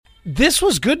This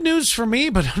was good news for me,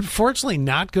 but unfortunately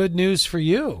not good news for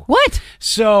you. What?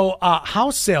 So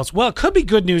house sales. Well, it could be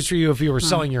good news for you if you were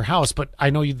selling your house, but I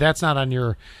know that's not on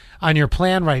your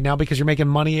plan right now because you're making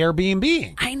money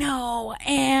Airbnb. I know.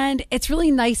 And it's really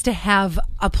nice to have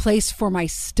a place for my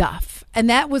stuff. And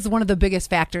that was one of the biggest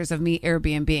factors of me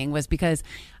Airbnb-ing was because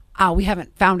we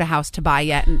haven't found a house to buy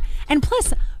yet. And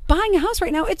plus, buying a house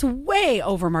right now, it's way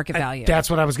over market value. That's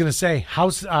what I was going to say.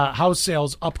 House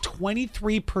sales up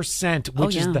 23%,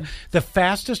 which is the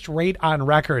fastest rate on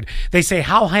record. They say,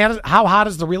 how hot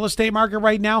is the real estate market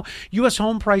right now? U.S.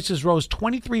 home prices rose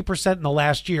 23% in the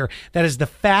last year. That is the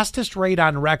fastest rate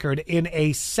on record. In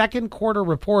a second quarter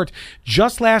report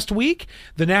just last week,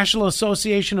 the National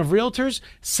Association of Realtors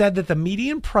said that the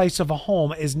median price of a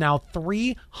home is now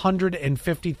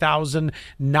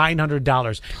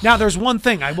 $350,900. Now, there's one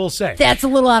thing I will say. That's a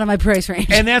little out of my price range.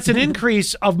 And that's an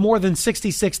increase of more than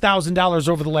 $66,000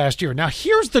 over the last year. Now,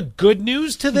 here's the good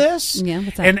news to this. Yeah,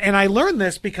 what's that? And I learned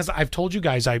this because I've told you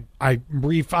guys I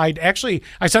refied. Actually,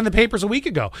 I signed the papers a week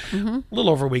ago, a little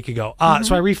over a week ago.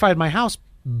 So I refied my house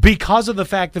because of the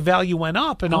fact the value went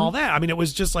up and all that. I mean, it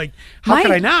was just like, how could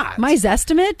I not? My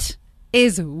Zestimate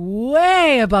is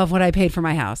way above what I paid for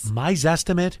my house. My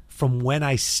Zestimate from when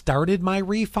I started my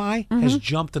refi has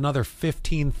jumped another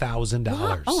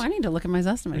 $15,000. Oh, I need to look at my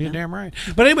Zestimate. You're damn right.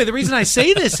 But anyway, the reason I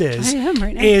say this is, I am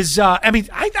right now.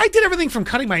 I did everything from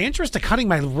cutting my interest to cutting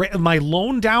my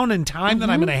loan down in time that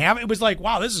I'm going to have. It was like,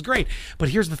 wow, this is great. But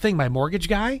here's the thing, my mortgage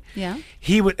guy,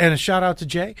 he would, and a shout out to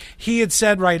Jay, he had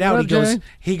said right out,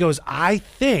 he goes, I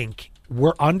think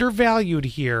we're undervalued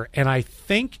here, and I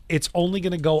think it's only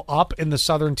going to go up in the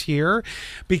southern tier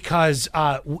because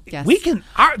we can.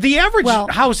 The average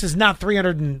house is not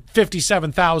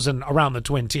 $357,000 around the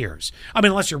Twin Tiers. I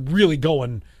mean, unless you're really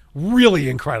going really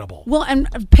incredible. Well, and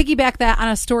piggyback that on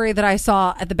a story that I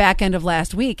saw at the back end of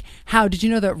last week. How did you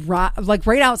know that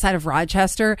right outside of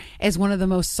Rochester is one of the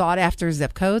most sought after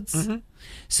zip codes?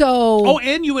 So,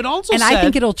 and you had also said, I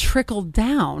think it'll trickle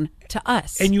down to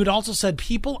us. And you had also said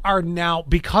people are now,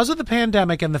 because of the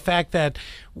pandemic and the fact that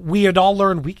we had all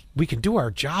learned we can do our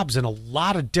jobs in a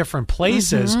lot of different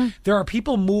places, there are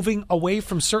people moving away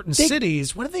from certain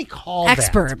cities. What do they call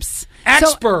exurbs. that?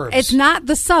 Exurbs. So it's not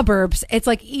the suburbs. It's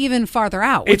like even farther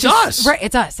out. It's us. Right.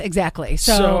 It's us. Exactly.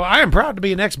 So I am proud to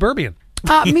be an ex-Burbian.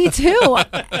 Me too.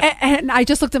 And I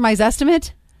just looked at my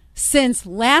Zestimate. Since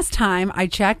last time I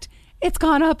checked, it's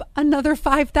gone up another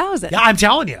 5,000. Yeah, I'm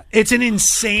telling you, it's an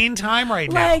insane time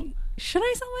right now. Like, should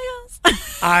I sell my house?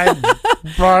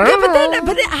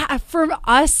 But for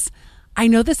us, I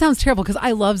know this sounds terrible because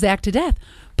I love Zach to death,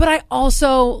 but I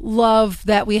also love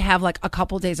that we have like a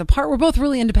couple days apart. We're both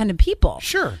really independent people.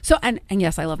 Sure. So, and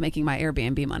yes, I love making my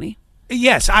Airbnb money.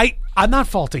 Yes, I'm not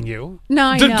faulting you. No,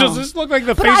 I know. Does this look like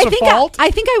the face of fault? I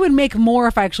think I would make more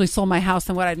if I actually sold my house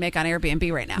than what I'd make on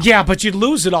Airbnb right now. Yeah, but you'd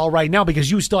lose it all right now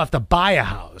because you still have to buy a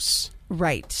house.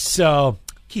 Right. So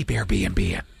keep Airbnb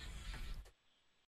in.